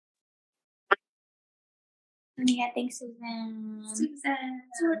Yeah, thanks, Susan. Susan,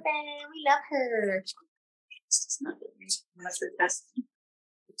 we love her. It's not good. That's the best.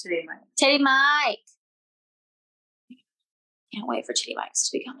 Titty Mike. Titty Mike. Can't wait for Titty Mikes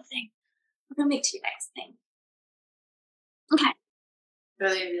to become a thing. We're gonna make Titty Mikes a thing. Okay. Are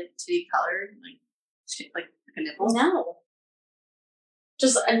they titty colored, like a nipple? No.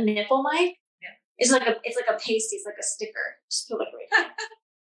 Just a nipple mic. Yeah. It's like a pasty. It's like a sticker. Just feel like right now.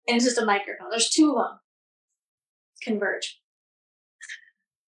 And it's just a microphone. There's two of them. Converge.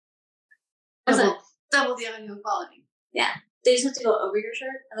 Double the audio quality. Yeah. They just have to go over your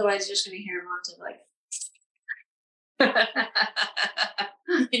shirt. Otherwise, you're just going to hear them on to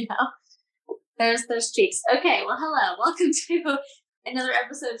there's cheeks. Okay. Well, hello. Welcome to another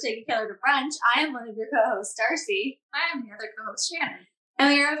episode of Taking Keller to Brunch. I am one of your co-hosts, Darcy. I am the other co-host, Shannon. And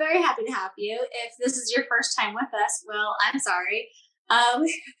we are very happy to have you. If this is your first time with us, well, I'm sorry.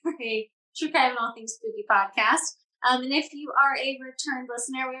 We're a true crime and all things spooky podcast. And if you are a returned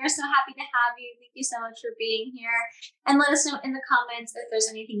listener, we are so happy to have you. Thank you so much for being here. And let us know in the comments if there's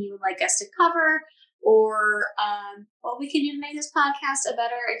anything you would like us to cover or what we can do to make this podcast a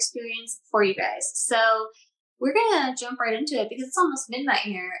better experience for you guys. So we're going to jump right into it because it's almost midnight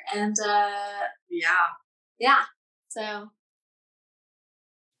here. And yeah. So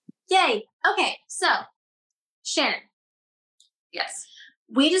yay. Okay. So Shannon. Yes.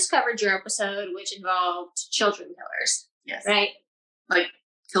 We just covered your episode, which involved children killers. Yes. Right? Like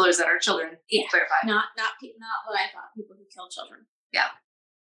killers that are children. Yeah. Clarify. Not what I thought. People who kill children. Yeah.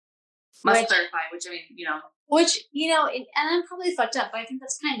 Must clarify, which I mean, and I'm probably fucked up, but I think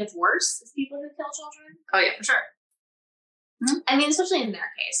that's kind of worse is people who kill children. Oh yeah, for sure. Mm-hmm. I mean, especially in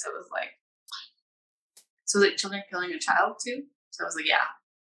their case, it was like. So like children killing a child too? So I was like, yeah.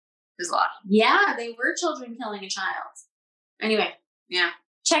 There's a lot. Yeah, they were children killing a child. Anyway. Yeah.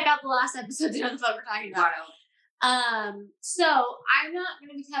 Check out the last episode to know what the fuck we're talking about. So I'm not going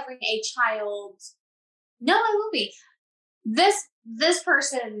to be covering a child. No, I will be. This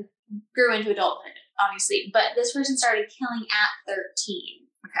person grew into adulthood, obviously, but this person started killing at 13.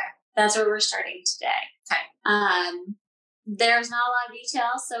 Okay. That's where we're starting today. Okay. There's not a lot of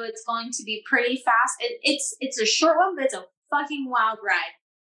details, so it's going to be pretty fast. It's a short one, but it's a fucking wild ride.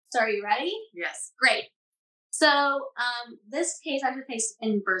 So are you ready? Yes. Great. So, this case actually takes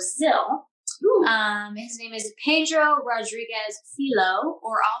in Brazil. Ooh. His name is Pedro Rodrigues Filho,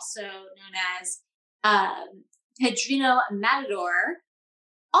 or also known as Pedrino Matador,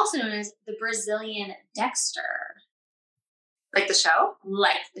 also known as the Brazilian Dexter. Like the show?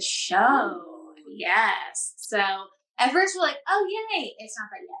 Like the show. Yes. So, at first we're like, oh, yay. It's not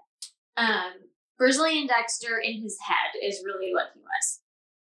that yet. Brazilian Dexter in his head is really what he was.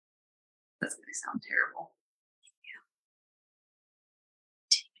 That's going to sound terrible.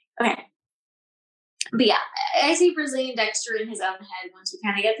 Okay. But yeah, I see Brazilian Dexter in his own head once we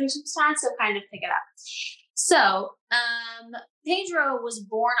kind of get through some stats, so kind of pick it up. So, Pedro was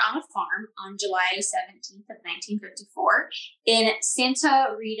born on a farm on July 17th of 1954 in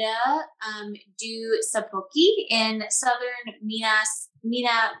Santa Rita do Sapoqui in southern Minas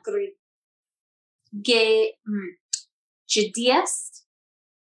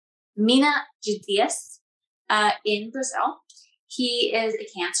Gerais, in Brazil. He is a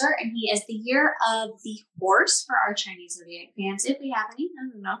Cancer, and he is the year of the horse for our Chinese zodiac fans, if we have any. I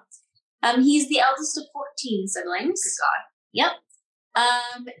don't know. He's the eldest of 14 siblings. Good God. Yep.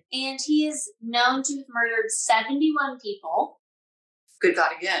 And he is known to have murdered 71 people. Good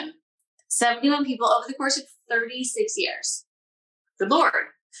God again. 71 people over the course of 36 years. Good Lord.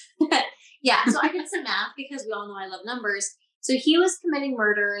 Yeah, so I did some math because we all know I love numbers. So he was committing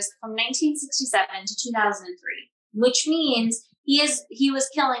murders from 1967 to 2003, which means he was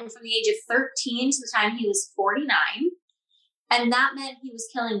killing from the age of 13 to the time he was 49. And that meant he was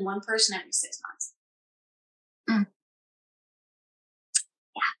killing one person every 6 months. Mm.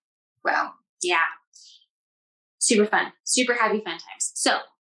 Yeah. Wow. Yeah. Super fun. Super happy fun times. So,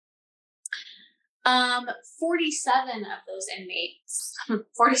 47 of those inmates,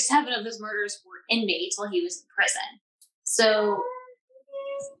 47 of those murders were inmates while he was in prison. So,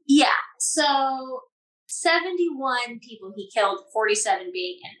 yeah. So, 71 people he killed, 47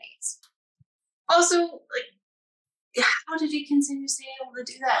 being inmates. Also, like, how did he continue to stay able to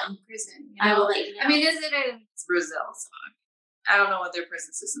do that in prison? You know? I will let you know. I mean, it's Brazil, so I don't know what their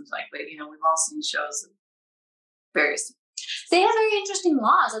prison system's like, but, we've all seen shows of various. They have very interesting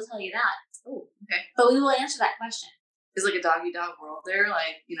laws, I'll tell you that. Oh, okay. But we will answer that question. Is like a dog-eat-dog world there?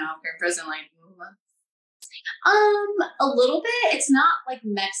 Like, if you're in prison, like, a little bit. It's not like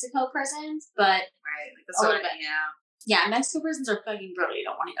Mexico prisons, but right, like a little bit. Yeah. Yeah, Mexico prisons are fucking brutal. You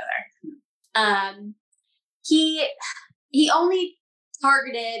don't want to go there. he only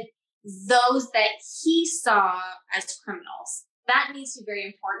targeted those that he saw as criminals. That needs to be very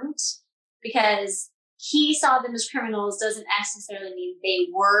important because he saw them as criminals doesn't necessarily mean they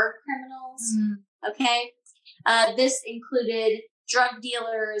were criminals. Okay. This included drug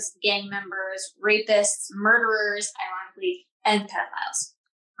dealers, gang members, rapists, murderers, ironically, and pedophiles.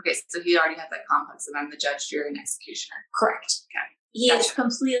 Okay, so he already had that complex of I'm the judge, jury, and executioner. Correct. Okay. He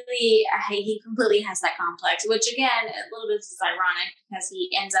completely has that complex, which again, a little bit is ironic because he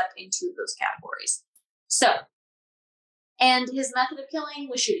ends up in two of those categories. So, and his method of killing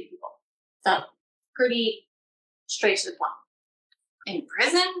was shooting people. So, pretty straight to the point. In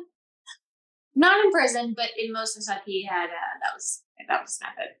prison? Not in prison, but in most of the stuff he had, that was his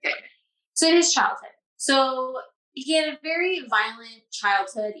method. Okay. So, in his childhood. So, he had a very violent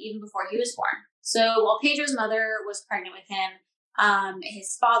childhood even before he was born. So, while Pedro's mother was pregnant with him,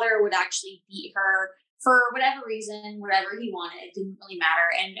 his father would actually beat her for whatever reason, whatever he wanted. It didn't really matter.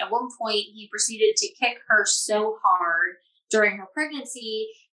 And at one point, he proceeded to kick her so hard during her pregnancy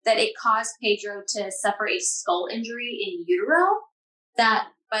that it caused Pedro to suffer a skull injury in utero that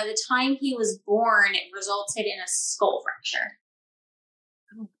by the time he was born, it resulted in a skull fracture.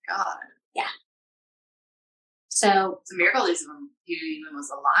 Oh, God. Yeah. So it's a miracle he even was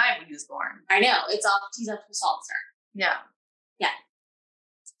alive when he was born. I know. He's off to assault start. Yeah. Yeah.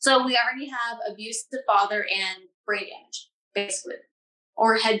 So we already have abuse of the father and brain damage, basically,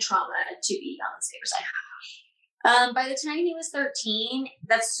 or head trauma to be on the safer side. By the time he was 13,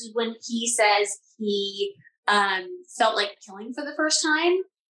 that's when he says he felt like killing for the first time,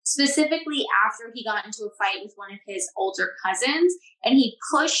 specifically after he got into a fight with one of his older cousins, and he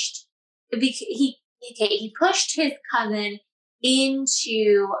pushed his cousin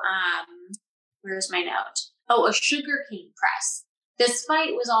into where's my note? Oh, a sugarcane press. This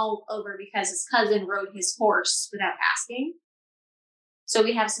fight was all over because his cousin rode his horse without asking. So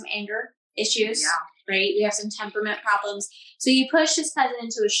we have some anger issues, right? We have some temperament problems. So he pushed his cousin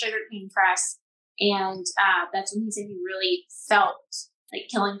into a sugarcane press, and that's when he said he really felt like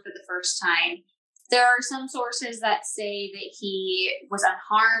killing for the first time. There are some sources that say that he was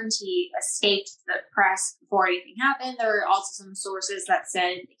unharmed. He escaped the press before anything happened. There are also some sources that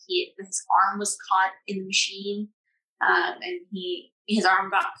said that his arm was caught in the machine, and his arm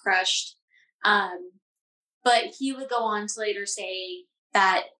got crushed. But he would go on to later say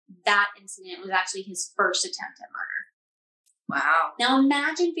that incident was actually his first attempt at murder. Wow. Now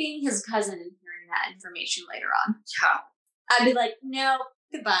imagine being his cousin and hearing that information later on. Yeah. I'd be like, no,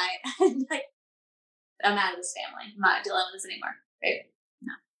 goodbye. Like, I'm out of this family. I'm not dealing with this anymore. Right?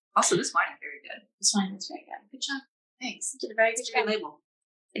 No. Also, this wine is very good. This wine is very good. Good job. Thanks. You did a very good job. Pretty label.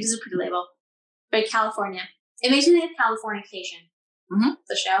 It is a pretty label. Very California. It makes me think of Californication. Mm-hmm.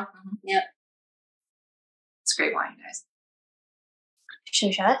 The show. Mm-hmm. Yep. It's great wine, guys. Should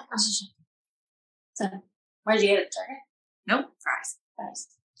we shut it? So, where'd you get it? Target? Nope. Fries.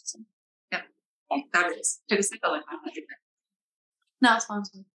 So, yep. Okay. That is. Took a sip of it. I like it. No, it's fine.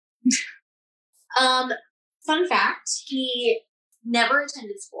 Fun fact, he never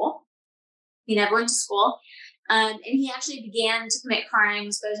attended school. He never went to school. And he actually began to commit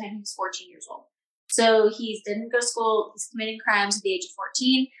crimes by the time he was 14 years old. So he didn't go to school. He's committing crimes at the age of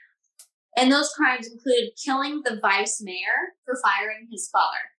 14. And those crimes included killing the vice mayor for firing his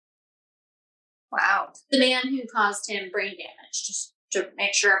father. Wow. The man who caused him brain damage, just to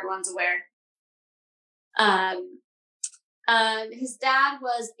make sure everyone's aware. His dad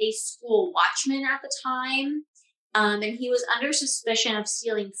was a school watchman at the time, and he was under suspicion of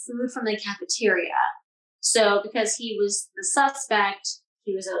stealing food from the cafeteria. So because he was the suspect,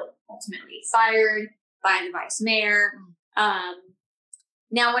 he was ultimately fired by the vice mayor.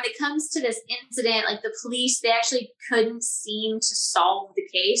 Now, when it comes to this incident, like the police, they actually couldn't seem to solve the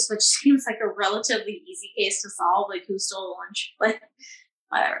case, which seems like a relatively easy case to solve. Like, who stole lunch? Like,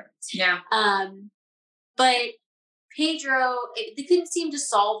 whatever. Yeah. But Pedro, they couldn't seem to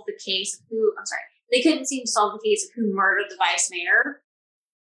solve the case of they couldn't seem to solve the case of who murdered the vice mayor.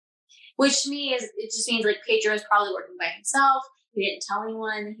 Which to me it just means like Pedro was probably working by himself. He didn't tell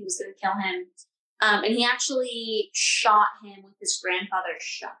anyone that he was going to kill him. And he actually shot him with his grandfather's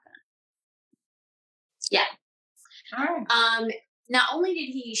shotgun. Yeah. All right. Not only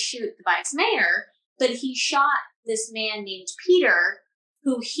did he shoot the vice mayor, but he shot this man named Peter,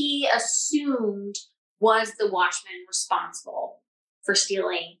 who he assumed was the watchman responsible for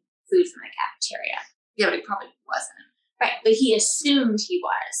stealing food from the cafeteria. Yeah, but he probably wasn't. Right, but he assumed he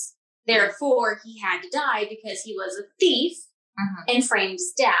was. Therefore, he had to die because he was a thief and framed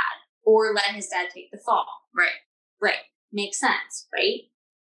his dad, or let his dad take the fall. Right. Makes sense, right?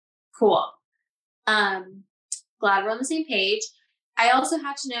 Cool. glad we're on the same page. I also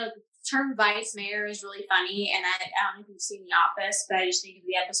have to know the term vice mayor is really funny, and I don't know if you've seen The Office, but I just think of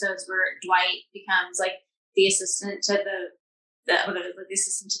the episodes where Dwight becomes like the assistant to the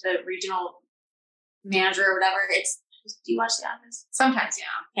assistant to the regional manager or whatever. Do you watch The Office? Sometimes,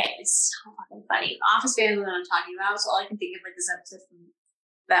 yeah. Okay, it's so fucking funny. Office fans know what I'm talking about, so all I can think of like this episode from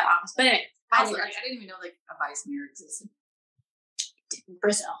that Office. But anyway, I didn't even know like a vice mayor existed in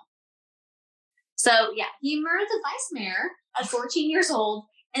Brazil. So yeah, he murdered the vice mayor at 14 years old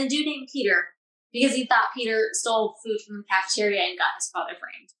and a dude named Peter because he thought Peter stole food from the cafeteria and got his father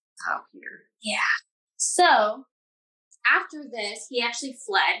framed. Oh, Peter. Yeah. So after this, he actually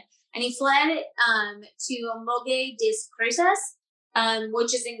fled. And he fled to Mogi das Cruzes,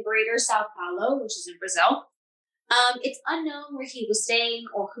 which is in Greater Sao Paulo, which is in Brazil. It's unknown where he was staying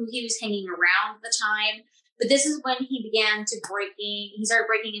or who he was hanging around at the time. But this is when he began to he started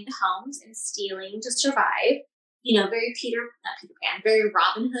breaking into homes and stealing to survive. You know, very not Peter Pan, very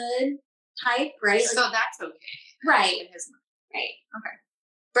Robin Hood type, right? So that's okay. Right. In his mind. Right. Okay.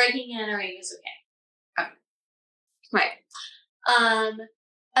 Breaking and entering is okay. Okay. Right.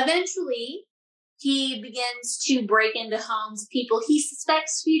 Eventually, he begins to break into homes of people he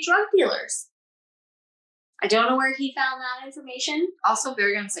suspects to be drug dealers. I don't know where he found that information. Also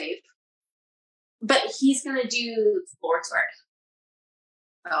very unsafe. But he's going to do the Lord's work.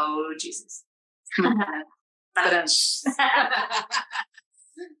 Oh, Jesus. So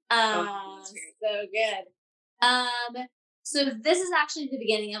good. So this is actually the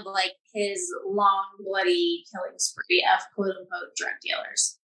beginning of like his long, bloody killing spree of quote unquote drug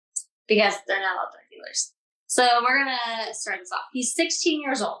dealers. Because they're not all drug dealers. So we're going to start this off. He's 16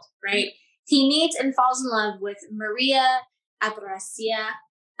 years old, right? He meets and falls in love with Maria Aprasia,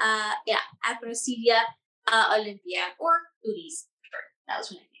 Olympia, or Booties. That was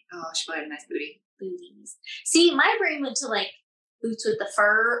her name. Oh, she probably had a nice booty. Booties. See, my brain went to like boots with the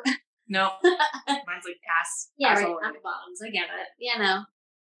fur. No. Mine's like ass. Yeah, right. Apple bottoms. I get it. Yeah, no.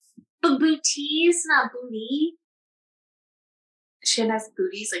 But booties, not booty. She has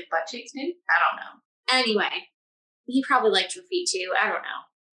booties, like butt cheeks, maybe? I don't know. Anyway, he probably liked her feet too. I don't know.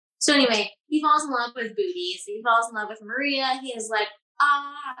 So anyway, he falls in love with booties. He falls in love with Maria. He is like,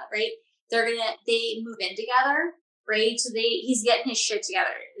 right? They move in together, right? So he's getting his shit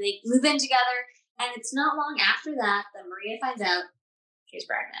together. They move in together, and it's not long after that Maria finds out she's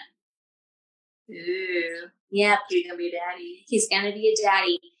pregnant. Ew. Yep. He's gonna be a daddy. He's gonna be a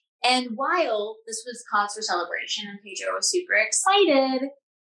daddy. And while this was cause for celebration and Pedro was super excited,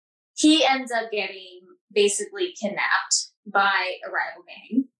 he ends up getting basically kidnapped by a rival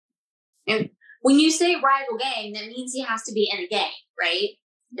gang. And when you say rival gang, that means he has to be in a gang, right?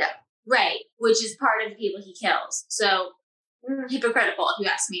 Yeah. Right. Which is part of the people he kills. So hypocritical, if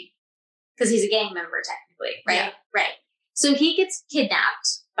you ask me. Because he's a gang member, technically, right? Yeah. Right. So he gets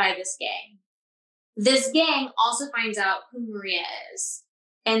kidnapped by this gang. This gang also finds out who Maria is.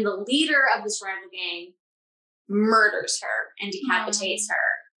 And the leader of this rival gang murders her and decapitates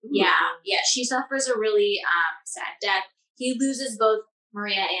her. Ooh. Yeah. She suffers a really sad death. He loses both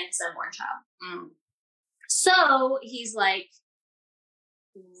Maria and his unborn child. So he's like,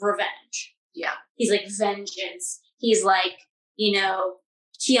 revenge. Yeah. He's like, vengeance. He's like, Keanu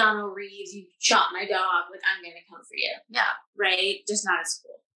Reeves, you shot my dog. Like, I'm going to come for you. Yeah. Right? Just not as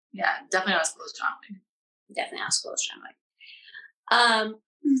cool. Yeah. Definitely not as cool as John Wick. Definitely not as cool as John Wick.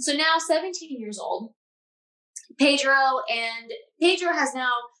 So now 17 years old, Pedro has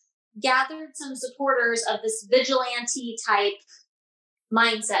now gathered some supporters of this vigilante type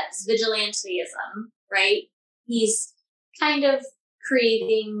mindset, this vigilantism, right? He's kind of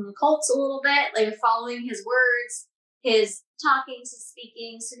creating cults a little bit, like following his words, his talkings, his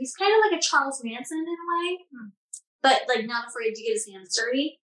speaking. So he's kind of like a Charles Manson in a way, but like not afraid to get his hands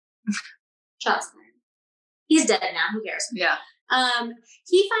dirty. Charles Manson. He's dead now. Who cares? Yeah.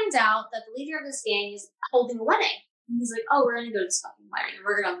 He finds out that the leader of this gang is holding a wedding. And he's like, oh, we're going to go to this fucking wedding. And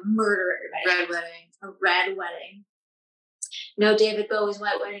we're going to murder everybody. Red wedding. A red wedding. No David Bowie's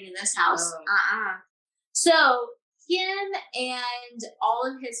white wedding in this house. Oh. So him and all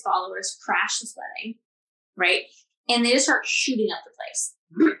of his followers crash this wedding, right? And they just start shooting up the place.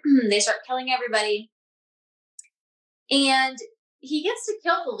 They start killing everybody. And he gets to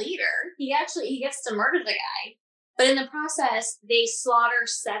kill the leader. He gets to murder the guy. But in the process, they slaughter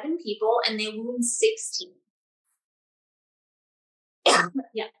 7 people and they wound 16.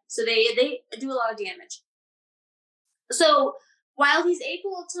 Yeah. So they do a lot of damage. So while he's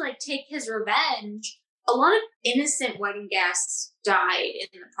able to like take his revenge, a lot of innocent wedding guests died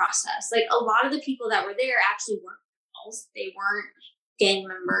in the process. Like a lot of the people that were there actually weren't criminals. They weren't gang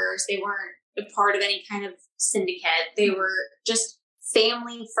members. They weren't a part of any kind of syndicate. They were just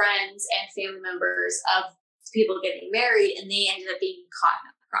family, friends, and family members of people getting married, and they ended up being caught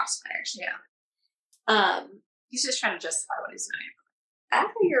in the crossfires. Yeah. He's just trying to justify what he's doing. I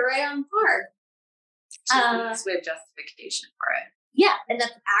think you're right on par. So we have justification for it. Yeah, and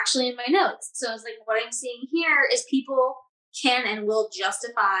that's actually in my notes. So I was like, what I'm seeing here is people can and will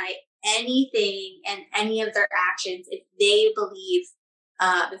justify anything and any of their actions if they believe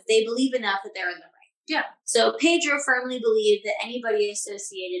enough that they're in the right. Yeah. So Pedro firmly believed that anybody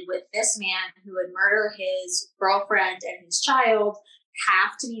associated with this man who would murder his girlfriend and his child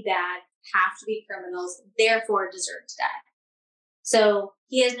have to be bad, have to be criminals, therefore deserve to die. So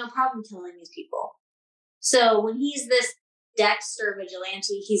he has no problem killing these people. So when he's this Dexter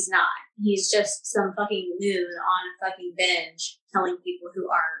vigilante, he's not. He's just some fucking loon on a fucking bench killing people who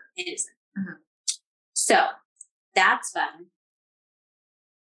are innocent. Mm-hmm. So that's fun.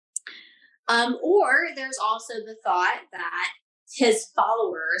 Or there's also the thought that his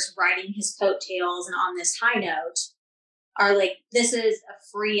followers riding his coattails and on this high note are like, this is a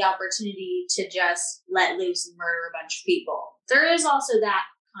free opportunity to just let loose and murder a bunch of people. There is also that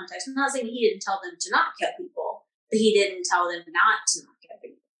context. I'm not saying he didn't tell them to not kill people, but he didn't tell them not to not kill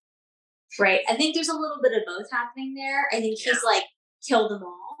people. Right? I think there's a little bit of both happening there. I think he's like, kill them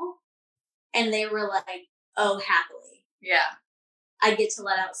all. And they were like, oh, happily. Yeah. I get to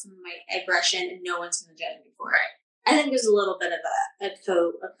let out some of my aggression and no one's going to judge me for it. I think there's a little bit of a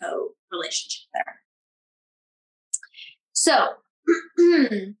co-relationship there. So,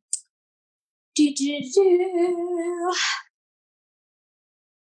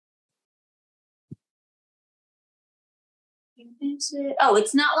 Oh,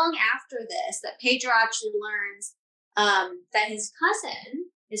 it's not long after this that Pedro actually learns that his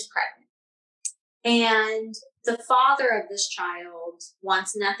cousin is pregnant. And the father of this child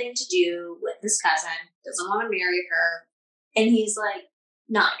wants nothing to do with his cousin, doesn't want to marry her. And he's like,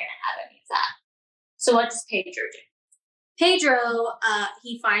 not going to have any of that. So what does Pedro do? Pedro,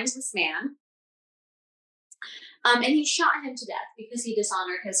 he finds this man. And he shot him to death because he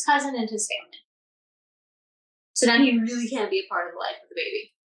dishonored his cousin and his family. So now he really can't be a part of the life of the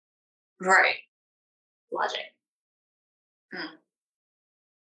baby. Right. Logic.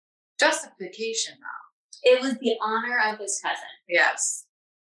 Justification, though. It was the honor of his cousin. Yes.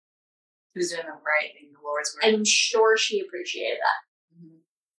 Who's doing the right thing, the Lord's work. I'm sure she appreciated that. Mm-hmm.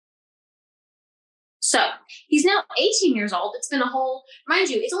 So, he's now 18 years old. It's been mind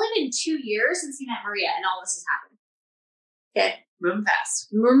you, it's only been 2 years since he met Maria and all this has happened. Okay? Moving fast.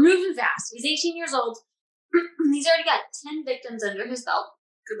 We're moving fast. He's 18 years old. He's already got 10 victims under his belt.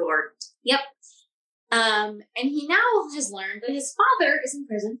 Good Lord. Yep. And he now has learned that his father is in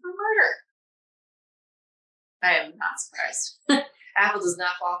prison for murder. I am not surprised. Apple does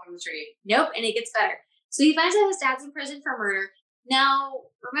not fall from the tree. Nope, and it gets better. So he finds out his dad's in prison for murder. Now,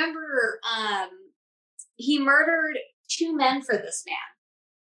 remember, he murdered 2 men for this man.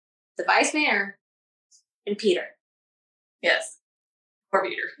 The vice mayor and Peter. Yes. Poor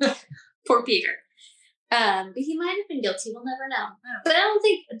Peter. Poor Peter. But he might have been guilty. We'll never know. Oh. But I don't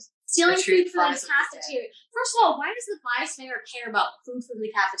think stealing food from the cafeteria. First of all, why does the vice mayor care about food from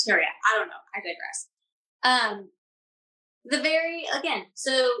the cafeteria? I don't know. I digress.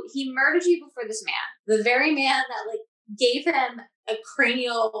 So he murdered people for this man. The very man that gave him a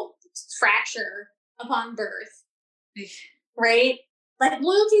cranial fracture upon birth. Right?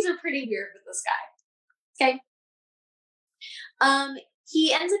 Loyalties are pretty weird with this guy. Okay?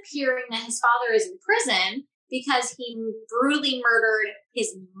 He ends up hearing that his father is in prison because he brutally murdered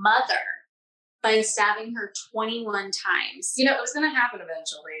his mother by stabbing her 21 times. You know, it was going to happen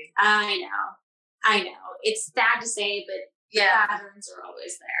eventually. I know. It's sad to say, but yeah, patterns are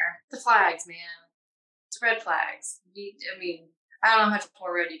always there. The flags, man. It's red flags. I don't know how much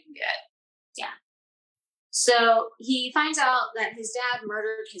more red you can get. Yeah. So he finds out that his dad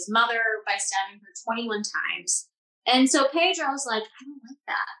murdered his mother by stabbing her 21 times. And so Pedro's like, I don't like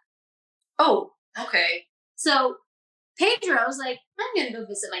that. Oh, okay. So Pedro's like, I'm going to go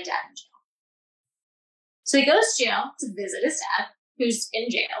visit my dad in jail. So he goes to jail to visit his dad, who's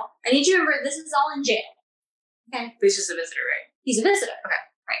in jail. I need you to remember, this is all in jail. Okay? But he's just a visitor, right? He's a visitor. Okay.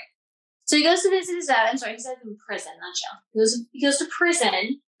 Right. So he goes to visit his dad. I'm sorry, he's in prison, not jail. He goes to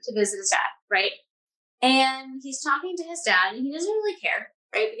prison to visit his dad, right? And he's talking to his dad, and he doesn't really care.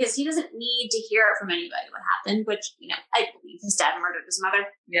 Right? Because he doesn't need to hear it from anybody what happened, which, I believe his dad murdered his mother.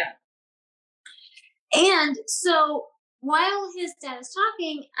 Yeah. And so while his dad is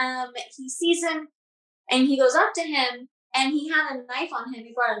talking, he sees him and he goes up to him and he had a knife on him.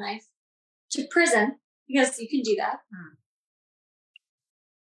 He brought a knife to prison because you can do that.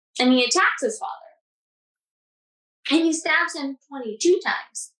 And he attacks his father. And he stabs him 22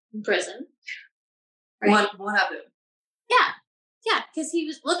 times in prison. Right? What happened? Yeah, because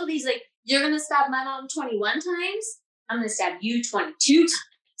he's like, you're going to stab my mom 21 times? I'm going to stab you 22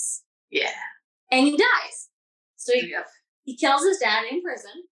 times. Yeah. And he dies. So he kills his dad in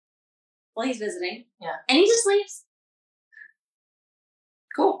prison while he's visiting. Yeah. And he just leaves.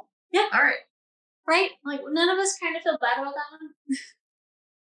 Cool. Yeah. All right. Right? Like, none of us kind of feel bad about that one.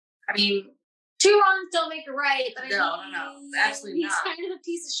 I mean, 2 wrongs don't make it right. But no, absolutely not. He's kind of a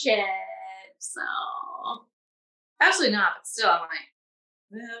piece of shit. So. Absolutely not. But still, I'm like,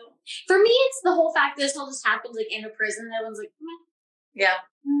 well. For me, it's the whole fact that this all just happens like in a prison. Everyone's like, yeah.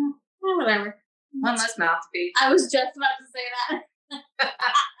 Whatever. One less mouth to be. I was just about to say that.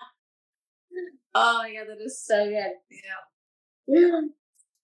 Oh my god, that is so good. Yeah.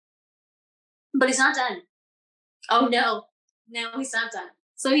 But he's not done. Oh no. No, he's not done.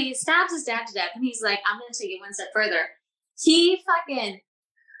 So he stabs his dad to death and he's like, I'm going to take it one step further. He fucking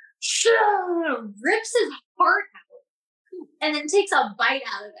rips his heart out and then takes a bite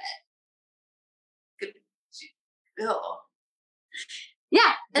out of it. Ew.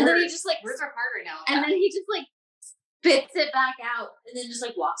 Yeah. And then he just like. Where's our heart right now? And then he just like spits it back out and then just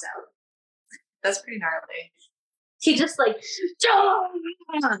like walks out. That's pretty gnarly. He just like.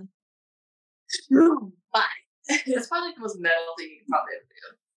 Bye. That's probably like the most metal thing you can probably ever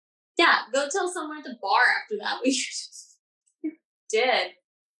do. Yeah, go tell someone at the bar after that what you just did.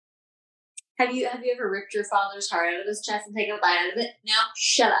 Have you ever ripped your father's heart out of his chest and taken a bite out of it? No,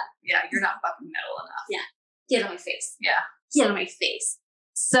 shut up. Yeah, you're not fucking metal enough. Yeah, get on my face. Yeah, get on my face.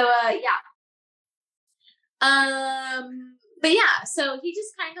 So yeah. But yeah, so he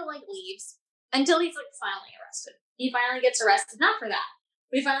just kind of like leaves until he's like finally arrested. He finally gets arrested, not for that.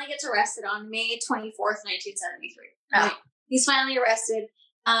 But he finally gets arrested on May 24th, 1973. Oh. Right? He's finally arrested.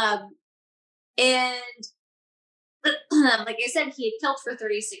 And like I said, he had killed for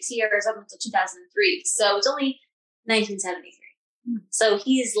 36 years up until 2003. So it's only 1973. So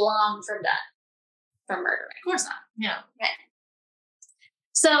he's long from done from murdering. Of course not. Yeah. Okay.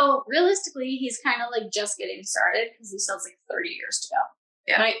 So realistically, he's kind of like just getting started because he still has like 30 years to go.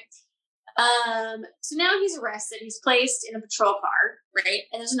 Yeah. Right. So now he's arrested. He's placed in a patrol car, right?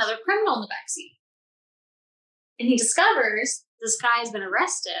 And there's another criminal in the backseat. And he discovers this guy's been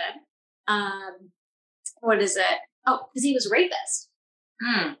arrested. What is it? Oh, because he was a rapist.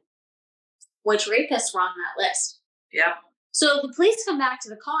 Which rapists were on that list? Yeah. So the police come back to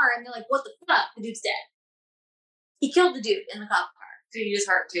the car and they're like, what the fuck? The dude's dead. He killed the dude in the cop car. Did he just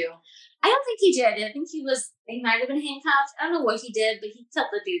hurt too? I don't think he did. I think he might have been handcuffed. I don't know what he did, but he killed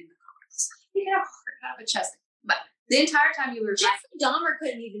the dude in the car. He got out of a chest. But the entire time you were Jeffrey Dahmer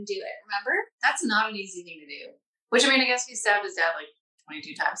couldn't even do it, remember? That's not an easy thing to do. Which, I mean, I guess he stabbed his dad like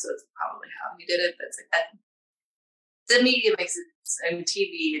 22 times, so it's probably how he did it, but it's like that. The media makes it, and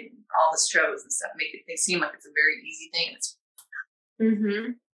TV and all the shows and stuff make it, they seem like it's a very easy thing. It's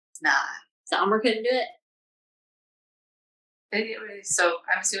not. Dahmer couldn't do it. Anyway, so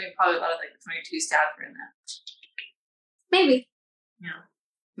I'm assuming probably a lot of like the 22 stabs were in that. Maybe. Yeah.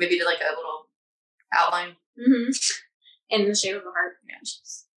 Maybe did like a little outline. In the shape of a heart. Yeah.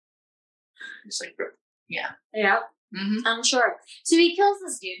 Just like, yeah. Yeah. I'm sure. So he kills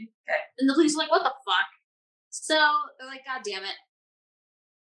this dude. Okay. And the police are like, what the fuck? So they're like, God damn it.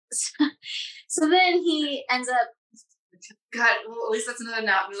 So then he ends up. God, well, at least that's another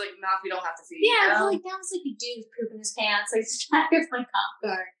mouth. We're like, mouth we don't have to see. Yeah, like that was like a dude pooping his pants, like strapped my cop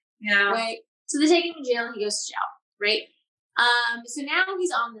car. Yeah. Right. So they take him to jail and he goes to jail. Right. So now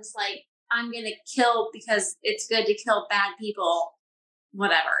he's on this like, I'm gonna kill because it's good to kill bad people,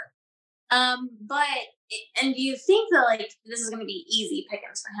 whatever. And you think that like this is gonna be easy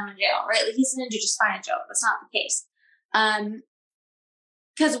pickings for him in jail, right? Like he's gonna do just fine in jail. That's not the case.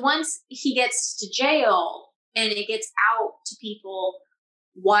 Because once he gets to jail and it gets out to people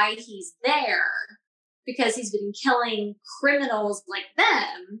why he's there, because he's been killing criminals like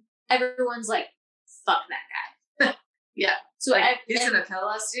them, everyone's like, fuck that guy. Yeah. So like, he's gonna kill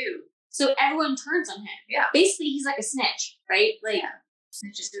us too. So everyone turns on him. Yeah. Basically, he's like a snitch, right? Like, yeah.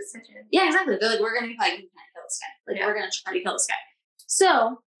 Snitches get snitches. Yeah, exactly. They're like, we're gonna like kill this guy. Like, we're gonna try to kill this guy.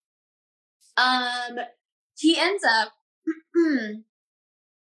 So, he ends up.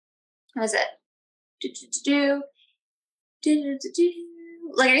 How is it?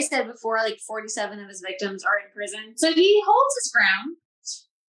 Like I said before, like 47 of his victims are in prison. So he holds his ground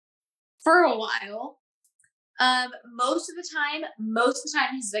for a while. Most of the time,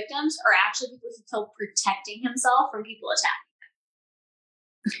 his victims are actually people he killed protecting himself from people attacking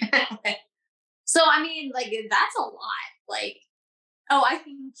him. So, I mean, like, that's a lot. Like, oh, I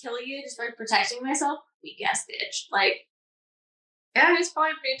can kill you just by protecting myself? Weak ass bitch. Like, yeah, he's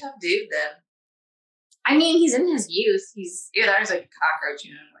probably a pretty tough dude then. I mean, he's in his youth. There's like a cockroach,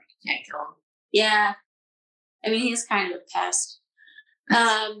 you know, like you can't kill him. Yeah. I mean, he's kind of a pest.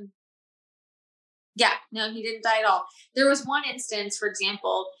 Yeah, no, he didn't die at all. There was one instance, for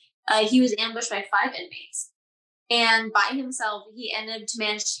example, he was ambushed by 5 inmates. And by himself, he ended to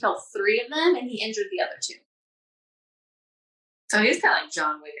manage to kill 3 of them, and he injured the other 2. So he's kind of like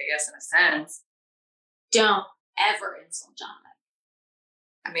John Wick, I guess, in a sense. Don't ever insult John Wick.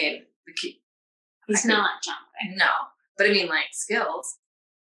 I mean, he's not John Wick. No, but I mean, like, skills.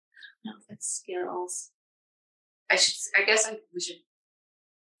 No, it's skills. I guess we should.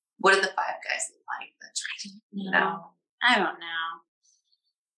 What did the 5 guys look like? That's right. No, I don't know.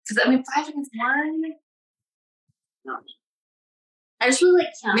 Because I mean, 5 against 1. No, I just really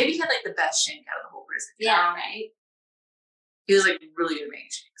like him. Maybe he had like the best shank out of the whole prison. Yeah, right. He was like really good at making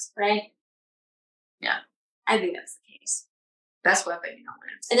shanks. Right. Yeah, I think that's the case. Best weapon, you know.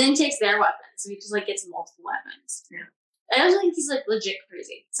 And then he takes their weapons, so he just like gets multiple weapons. Yeah. I also think he's like legit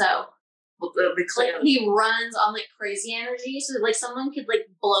crazy. So. Like he runs on like crazy energy, so like someone could like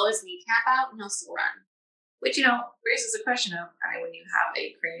blow his kneecap out and he'll still run. Which, you know, raises the question of, I mean, when you have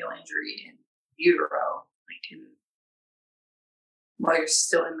a cranial injury in utero, like while you're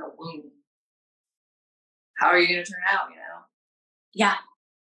still in the womb, how are you going to turn out? You know? Yeah,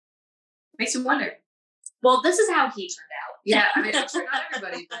 makes you wonder. Well, this is how he turned out. Yeah, I mean, I'm sure not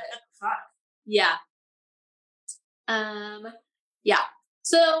everybody, but fuck. Yeah. Yeah.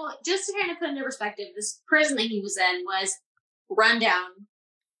 So just to kind of put into perspective, this prison that he was in was run down,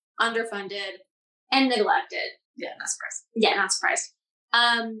 underfunded, and neglected. Yeah, not surprised. Yeah, not surprised.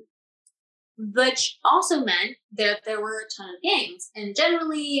 Which also meant that there were a ton of gangs. And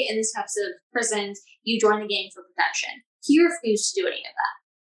generally, in these types of prisons, you join a gang for protection. He refused to do any of that.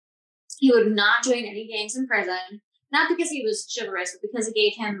 He would not join any gangs in prison, not because he was chivalrous, but because it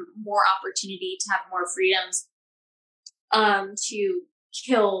gave him more opportunity to have more freedoms to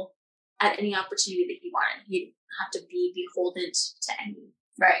kill at any opportunity that he wanted. He didn't have to be beholden to any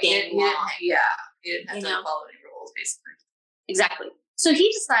gang law. He didn't have to follow any rules, basically. Exactly. So he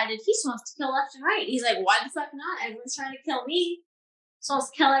decided he just wants to kill left and right. He's like, why the fuck not? Everyone's trying to kill me. So wants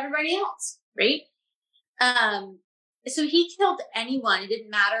to kill everybody else, right? So he killed anyone. It didn't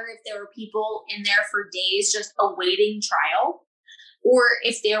matter if there were people in there for days just awaiting trial, or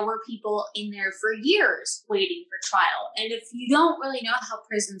if there were people in there for years waiting for trial. And if you don't really know how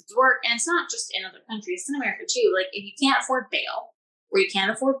prisons work, and it's not just in other countries, it's in America too, like if you can't afford bail or you can't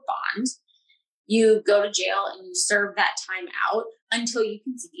afford bond, you go to jail and you serve that time out until you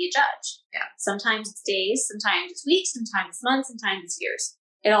can see a judge. Yeah. Sometimes it's days, sometimes it's weeks, sometimes it's months, sometimes it's years.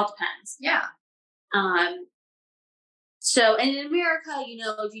 It all depends. Yeah. So, and in America, you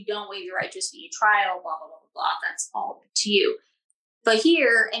know, if you don't waive your right to a speedy trial, blah, blah, blah, blah, blah, that's all up to you. But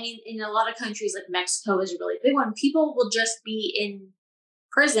here, I mean, in a lot of countries like Mexico is a really big one, people will just be in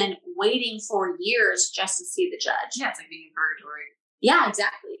prison waiting for years just to see the judge. Yeah, it's like being in purgatory. Yeah,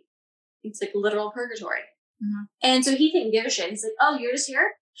 exactly. It's like literal purgatory. Mm-hmm. And so he didn't give a shit. He's like, oh, you're just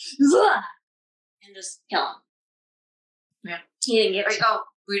here? And just kill him. Yeah. He didn't give a shit. Oh,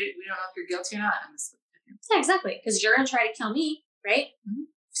 we don't know if you're guilty or not. Yeah, exactly. Because you're going to try to kill me, right? Mm-hmm.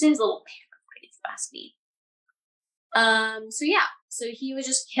 Seems a little paranoid, if you ask me. So yeah. So he would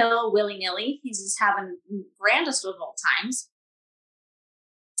just kill willy-nilly. He's just having grandest of all times.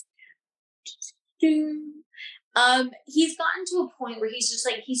 He's gotten to a point where he's just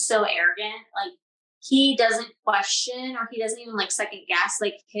like, he's so arrogant. Like, he doesn't question or he doesn't even like second guess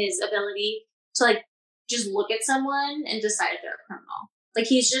like his ability to like just look at someone and decide if they're a criminal. Like,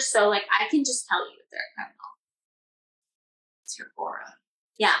 he's just so like, I can just tell you if they're a criminal. It's your aura.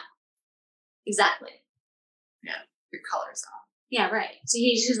 Yeah. Exactly. Yeah. Your color's off. Yeah, right. So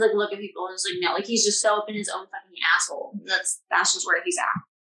he's just like look at people and just like no, like he's just so up in his own fucking asshole. That's just where he's at,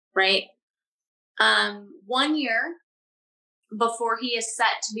 right? 1 year before he is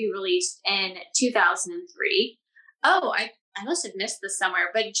set to be released in 2003. Oh, I must have missed this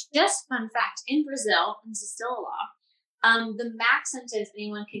somewhere, but just fun fact: in Brazil, and this is still a law, the max sentence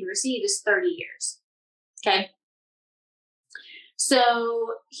anyone can receive is 30 years. Okay.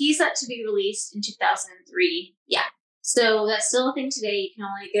 So he's set to be released in 2003. Yeah. So that's still a thing today. You can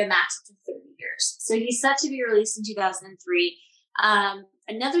only get a max up to 30 years. So he's set to be released in 2003.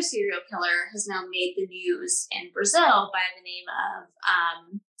 Another serial killer has now made the news in Brazil by the name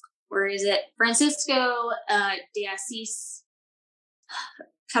of, Francisco de Assis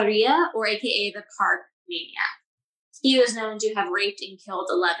Caria, or AKA the Park Maniac. He was known to have raped and killed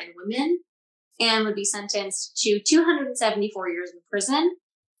 11 women and would be sentenced to 274 years in prison.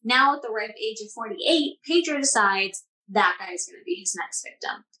 Now, at the ripe age of 48, Pedro decides that guy is going to be his next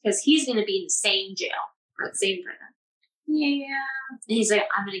victim because he's going to be in the same jail or the same prison. Yeah. And he's like,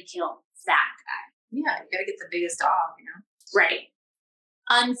 I'm going to kill that guy. Yeah, you got to get the biggest dog, you know? Right.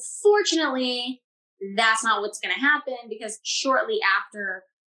 Unfortunately, that's not what's going to happen because shortly after,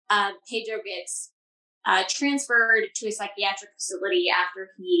 Pedro gets transferred to a psychiatric facility after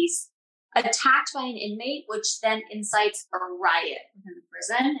he's attacked by an inmate, which then incites a riot within the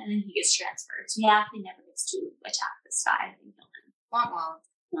prison, and then he gets transferred. So yeah, he never gets to attack this guy and kill him. Wah, wah.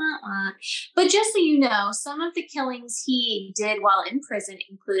 Wah, wah. But just so you know, some of the killings he did while in prison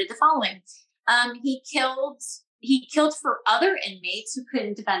included the following. He killed for other inmates who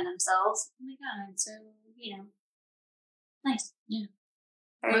couldn't defend themselves. Oh my god, so, you know, nice. Yeah.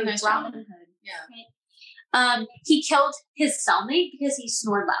 Very nice Robin Hood. Yeah. Right? He killed his cellmate because he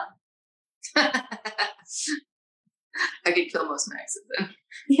snored loud. I could kill most maxes then.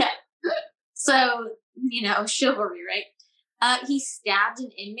 Yeah. So, you know, chivalry, right? He stabbed an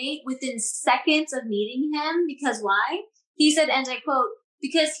inmate within seconds of meeting him because why? He said, and I quote,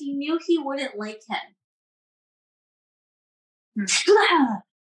 because he knew he wouldn't like him.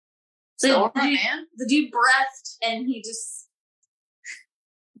 So the dude breathed and he just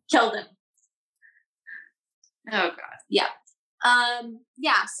killed him. Oh god. Yeah.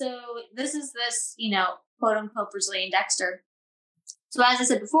 Yeah, so this, you know, quote unquote Brazilian Dexter. So as I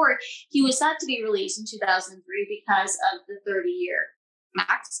said before, he was set to be released in 2003 because of the 30-year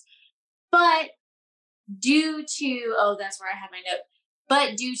max. But due to, that's where I had my note.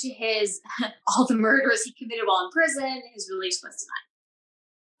 But due to his, all the murders he committed while in prison, his release was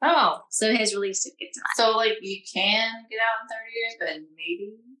denied. Oh. So his release did get denied. So, like, you can get out in 30 years, but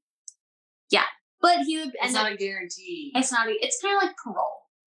maybe? Yeah. But he would. It's not a guarantee. It's not. It's kind of like parole,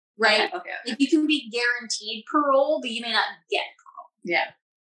 right? Okay. Like you can be guaranteed parole, but you may not get parole. Yeah.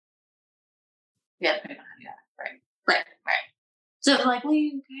 Yeah. Right. So like, well,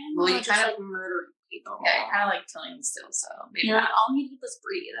 you kind of like murdering people. Yeah, you kind of like killing still. So maybe you know, all he did was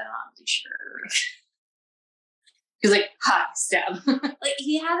breathe. I'm not really sure. He's like, ha, stab. Like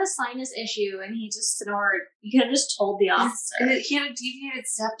he had a sinus issue and he just snored. You could have just told the officer. He had a deviated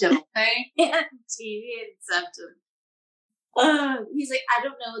septum. Okay. He had a deviated septum. He's like, I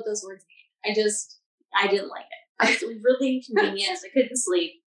don't know what those words mean. I didn't like it. I was really inconvenienced. I couldn't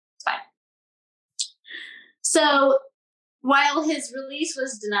sleep. It's fine. So while his release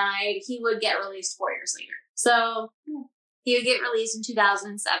was denied, he would get released 4 years later. So he would get released in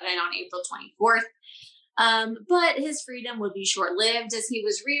 2007 on April 24th. But his freedom would be short-lived as he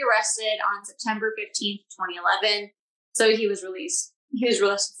was rearrested on September 15th, 2011. So he was released. He was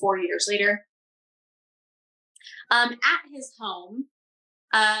released 4 years later. At his home,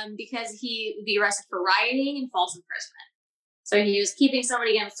 because he would be arrested for rioting and false imprisonment. So he was keeping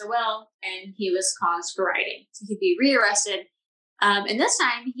somebody against their will, and he was caused for rioting. So he'd be rearrested. And this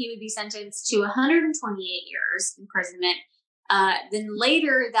time, he would be sentenced to 128 years imprisonment. Then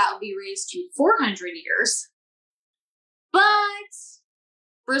later, that would be raised to 400 years. But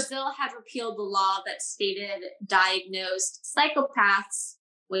Brazil had repealed the law that stated diagnosed psychopaths,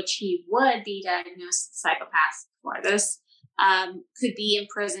 which he would be diagnosed as psychopaths for this, could be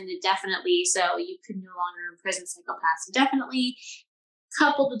imprisoned indefinitely. So you could no longer imprison psychopaths indefinitely.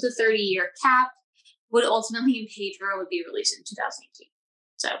 Coupled with the 30-year cap, would ultimately mean Pedro would be released in 2018.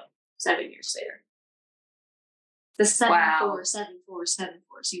 So 7 years later. The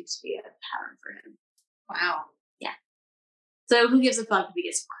 7-4-7-4-7-4 seems to be a pattern for him. Wow. Yeah. So who gives a fuck if he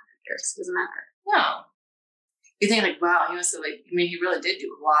gets 400 years? Doesn't matter. No. You think like, wow, he must have like, I mean, he really did do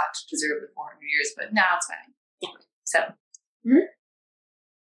a lot to deserve the 400 years, but no, it's fine. Yeah. So. Mm-hmm.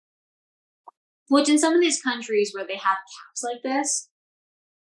 Which in some of these countries where they have caps like this,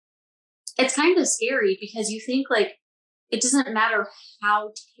 it's kind of scary because you think like, it doesn't matter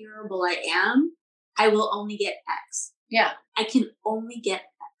how terrible I am, I will only get X. Yeah. I can only get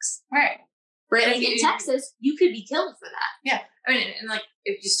X. Right. Right. Like in Texas, you could be killed for that. Yeah. I mean, and like,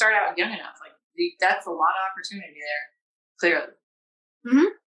 if you start out young enough, like, that's a lot of opportunity there, clearly.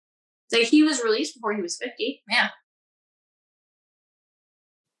 Mm-hmm. So he was released before he was 50. Yeah.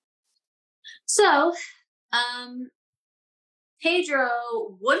 So, Pedro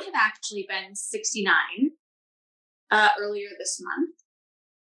would have actually been 69 earlier this month.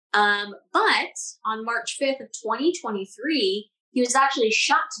 But on March 5th of 2023, he was actually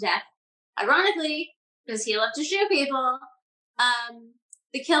shot to death, ironically, because he loved to shoot people.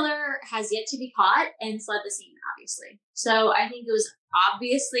 The killer has yet to be caught and fled the scene, obviously. So I think it was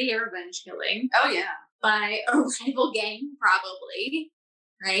obviously a revenge killing. Oh, yeah. By a rival gang, probably.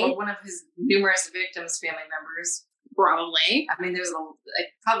 right? Or one of his numerous victims' family members. Probably. I mean, there's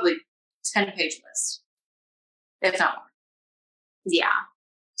probably 10-page list, if not more. Yeah.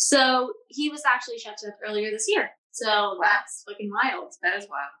 So he was actually shut up earlier this year. So that's fucking wild. That is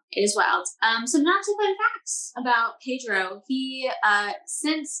wild. It is wild. Some not so fun facts about Pedro. He,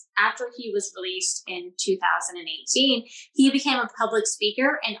 since after he was released in 2018, he became a public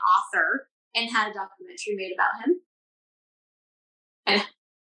speaker and author and had a documentary made about him. And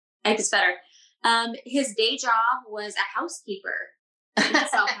I think it's better. His day job was a housekeeper in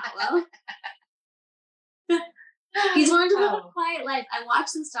Sao Paulo. He's learned to live a quiet life. I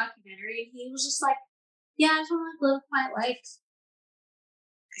watched this documentary and he was just like, yeah, I just want to live a quiet life.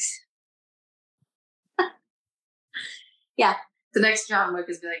 Yeah. The next John Wick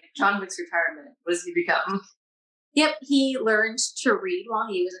is like, John Wick's retirement. What does he become? Yep, he learned to read while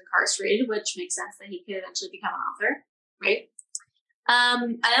he was incarcerated, which makes sense that he could eventually become an author, right?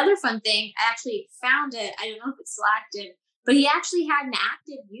 Another fun thing, I actually found it. I don't know if it's still active, but he actually had an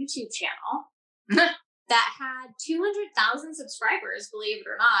active YouTube channel that had 200,000 subscribers, believe it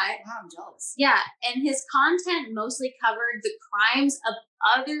or not. Wow, I'm jealous. Yeah, and his content mostly covered the crimes of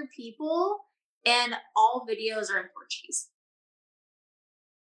other people, and all videos are in Portuguese.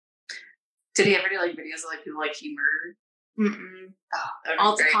 Did he ever do like videos of like people like he murdered? Mm-mm. Oh,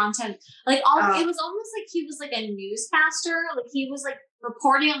 all the content, like it was almost like he was like a newscaster. Like he was like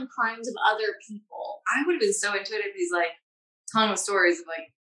reporting on crimes of other people. I would have been so into it if he's like telling the stories of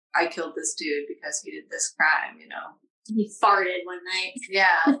like, I killed this dude because he did this crime, you know. He farted one night.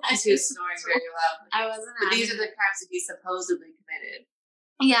 Yeah, because he was snoring very loudly. I wasn't. But these are the crimes that he supposedly committed.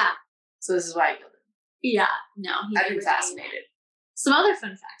 Yeah. So this is why I killed him. Yeah. No. I've been fascinated. Some other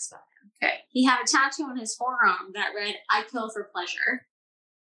fun facts about him. Okay. He had a tattoo on his forearm that read, "I kill for pleasure."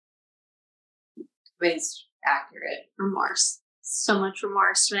 It's accurate. Remorse. So much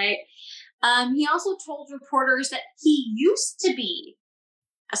remorse, right? He also told reporters that he used to be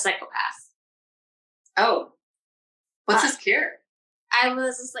a psychopath. Oh. What's his cure? I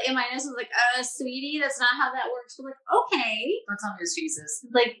was just like, and my nurse was like, sweetie, that's not how that works. We're like, okay. Don't tell me it's Jesus.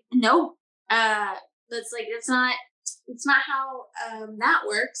 Like, no. That's like, it's not how that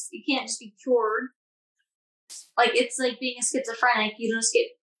works. You can't just be cured. Like, it's like being a schizophrenic. You don't just get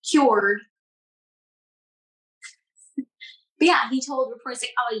cured. But yeah, he told reporters,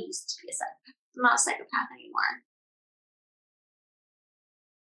 like, oh, I used to be a psychopath. I'm not a psychopath anymore.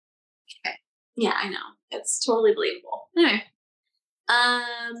 Okay. Yeah, I know. It's totally believable. Anyway.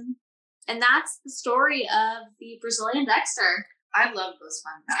 And that's the story of the Brazilian Dexter. I love those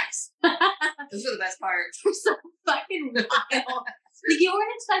fun facts. Those are the best part. They're so fucking wild. Like, you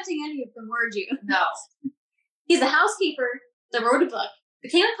weren't expecting any of them, were you? No. He's a housekeeper that wrote a book,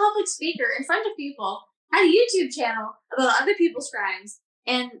 became a public speaker in front of people, had a YouTube channel about other people's crimes,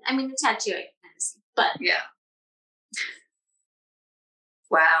 and I mean the tattoo I can kind of see. But yeah.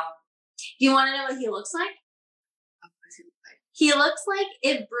 Wow. Do you want to know what he looks like? What does he look like? He looks like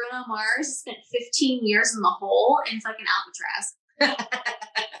if Bruno Mars spent 15 years in the hole in fucking Alcatraz.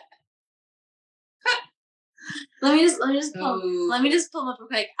 Let me just pull him up real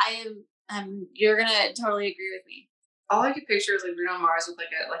quick. You're gonna totally agree with me. All I could picture is like Bruno Mars with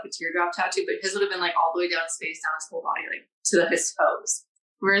like a teardrop tattoo, but his would have been like all the way down his face, down his whole body, like to his toes.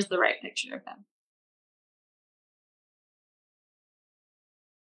 Where's the right picture of him?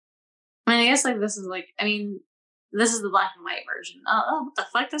 I mean, I guess like this is the black and white version. Oh, what the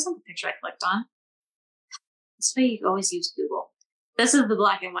fuck? That's not the picture I clicked on. That's why you always use Google. This is the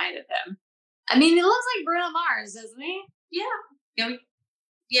black and white of him. I mean, he looks like Bruno Mars, doesn't he? Yeah.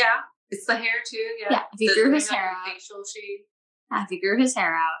 Yeah. It's the hair too. Yeah. If he grew his hair out. Facial shade. Yeah, if he grew his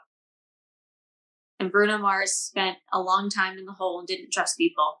hair out. And Bruno Mars spent a long time in the hole and didn't trust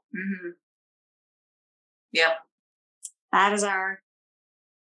people. Mm-hmm. Yep. That is our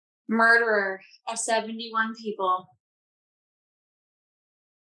murderer of 71 people.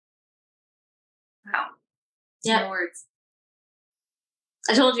 Wow. Yeah. No words.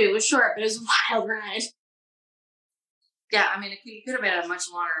 I told you it was short, but it was a wild ride. Yeah, I mean, you could have made it much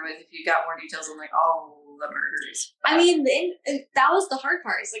longer if you got more details on like all the murders. I mean, that was the hard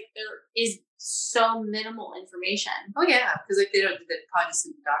part. It's like there is so minimal information. Oh yeah, because like they probably just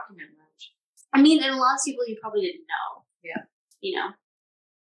didn't document much. I mean, and a lot of people you probably didn't know. Yeah. You know.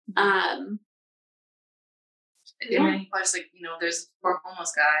 I mean, just like, you know, there's a poor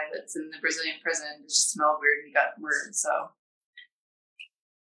homeless guy that's in the Brazilian prison. It just smelled weird and he got murdered. So,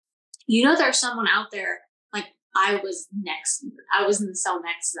 you know, there's someone out there, like, I was in the cell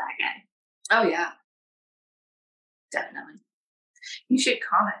next to that guy. Oh, yeah. Definitely. You should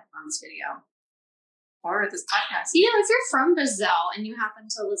comment on this video. or this podcast. You know, if you're from Brazil and you happen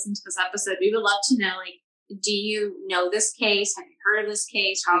to listen to this episode, we would love to know, like, do you know this case? Have you heard of this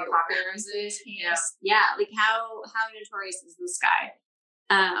case? How popular is this case? Yeah, like how notorious is this guy?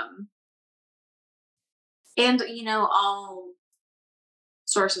 And you know, all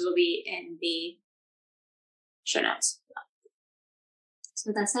sources will be in the show notes. So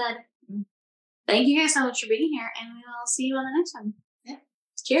with that said, thank you guys so much for being here, and we will see you on the next one. Yeah.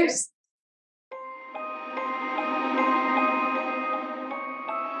 Cheers.